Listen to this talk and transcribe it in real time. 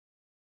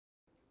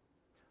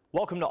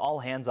Welcome to All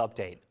Hands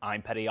Update.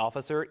 I'm Petty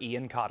Officer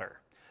Ian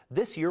Cotter.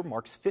 This year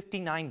marks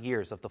 59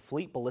 years of the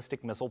Fleet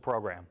Ballistic Missile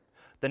Program.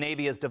 The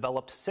Navy has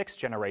developed 6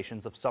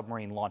 generations of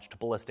submarine-launched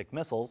ballistic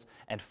missiles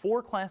and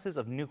 4 classes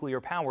of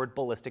nuclear-powered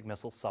ballistic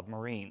missile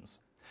submarines.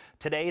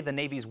 Today, the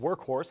Navy's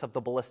workhorse of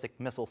the ballistic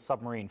missile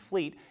submarine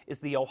fleet is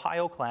the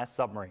Ohio-class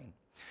submarine.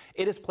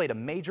 It has played a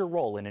major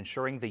role in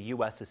ensuring the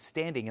U.S. is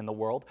standing in the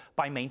world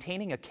by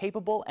maintaining a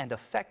capable and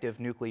effective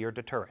nuclear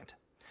deterrent.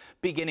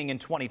 Beginning in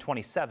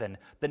 2027,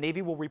 the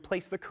Navy will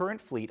replace the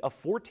current fleet of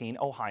 14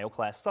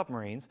 Ohio-class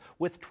submarines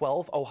with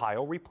 12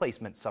 Ohio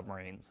replacement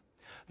submarines.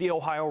 The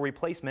Ohio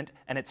replacement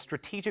and its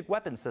strategic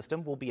weapons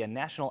system will be a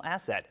national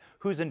asset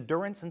whose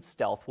endurance and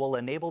stealth will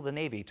enable the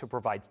Navy to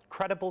provide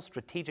credible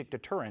strategic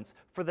deterrence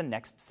for the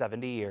next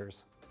 70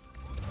 years.